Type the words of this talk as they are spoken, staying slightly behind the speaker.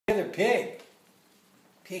pig.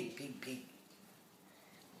 Pig.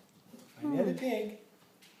 Find the other pig.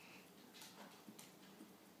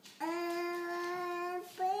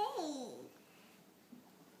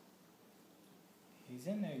 He's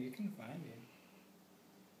in there. You can find him.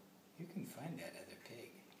 You can find that other pig.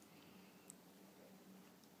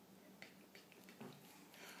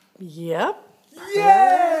 Yep.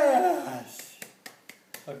 Yes!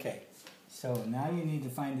 Okay, so now you need to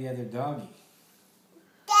find the other doggy.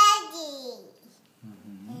 Daddy.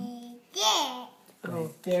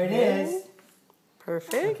 Right, there it is.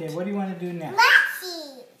 Perfect. Okay, what do you want to do next?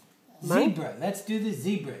 Monkey. Zebra. Let's do the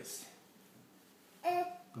zebras.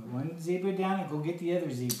 Put one zebra down and go get the other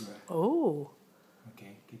zebra. Oh.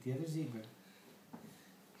 Okay, get the other zebra.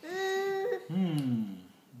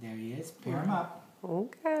 There he is. Pair him up.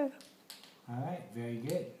 Okay. All right, very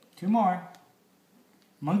good. Two more.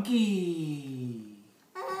 Monkey.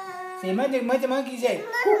 Say, what the monkey say?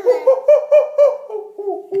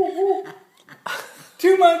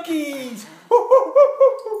 Two monkeys.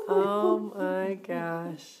 Oh my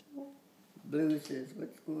gosh. Blue says,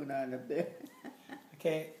 what's going on up there?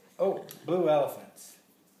 Okay. Oh, blue elephants.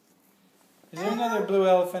 Is there another blue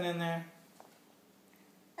elephant in there?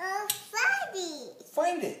 Funny.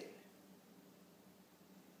 Find it.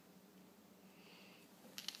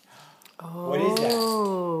 Oh, What is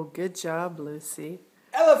that? good job, Lucy.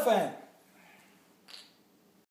 Elephant.